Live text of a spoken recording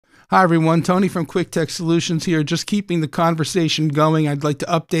Hi everyone, Tony from Quick Tech Solutions here, just keeping the conversation going. I'd like to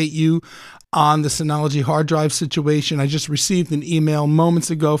update you on the Synology hard drive situation. I just received an email moments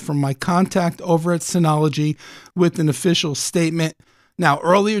ago from my contact over at Synology with an official statement. Now,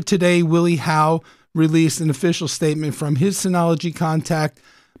 earlier today, Willie Howe released an official statement from his Synology contact.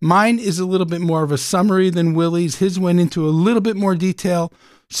 Mine is a little bit more of a summary than Willie's. His went into a little bit more detail.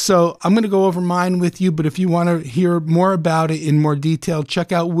 So I'm going to go over mine with you, but if you want to hear more about it in more detail,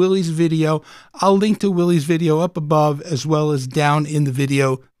 check out Willie's video. I'll link to Willie's video up above as well as down in the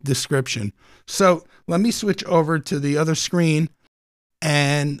video description. So let me switch over to the other screen,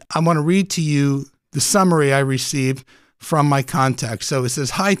 and I want to read to you the summary I received from my contact. So it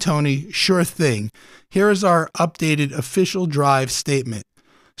says, "Hi Tony, sure thing. Here is our updated official drive statement.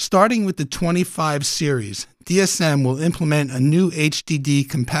 Starting with the 25 series, DSM will implement a new HDD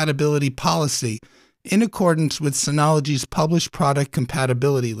Compatibility Policy in accordance with Synology's published product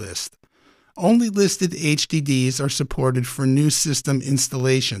compatibility list. Only listed HDDs are supported for new system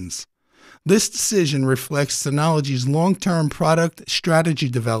installations. This decision reflects Synology's long-term product strategy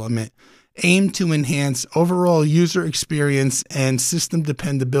development aimed to enhance overall user experience and system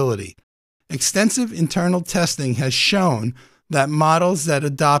dependability. Extensive internal testing has shown that models that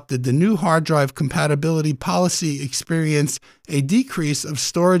adopted the new hard drive compatibility policy experienced a decrease of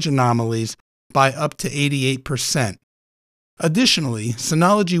storage anomalies by up to 88%. Additionally,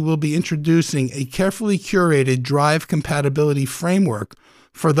 Synology will be introducing a carefully curated drive compatibility framework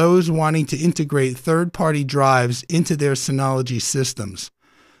for those wanting to integrate third-party drives into their Synology systems.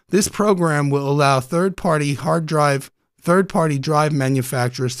 This program will allow third-party drive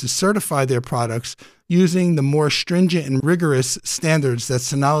manufacturers to certify their products using the more stringent and rigorous standards that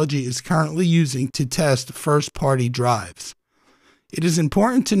Synology is currently using to test first-party drives. It is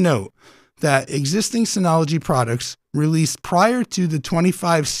important to note that existing Synology products released prior to the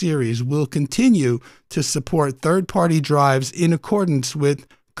 25 series will continue to support third-party drives in accordance with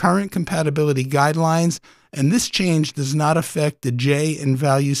current compatibility guidelines, and this change does not affect the J and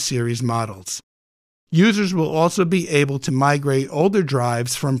Value series models. Users will also be able to migrate older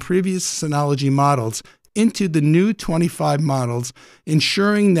drives from previous Synology models into the new 25 models,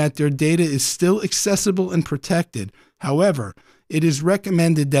 ensuring that their data is still accessible and protected. However, it is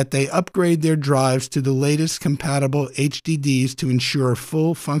recommended that they upgrade their drives to the latest compatible HDDs to ensure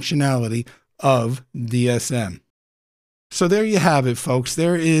full functionality of DSM. So there you have it, folks.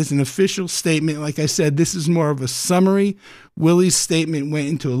 There is an official statement. Like I said, this is more of a summary. Willie's statement went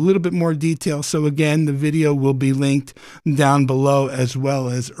into a little bit more detail. So again, the video will be linked down below as well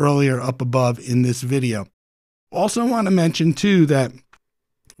as earlier up above in this video. Also want to mention too that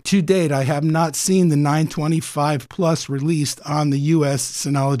to date, I have not seen the 925 Plus released on the US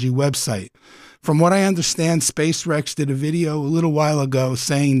Synology website. From what I understand, SpaceRex did a video a little while ago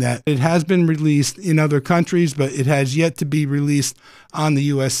saying that it has been released in other countries, but it has yet to be released on the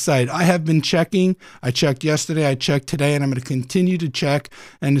US site. I have been checking. I checked yesterday, I checked today, and I'm going to continue to check.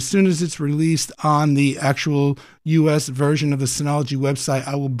 And as soon as it's released on the actual US version of the Synology website,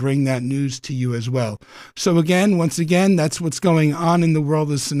 I will bring that news to you as well. So again, once again, that's what's going on in the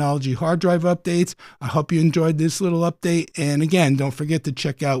world of Synology hard drive updates. I hope you enjoyed this little update. And again, don't forget to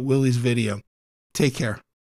check out Willie's video. Take care.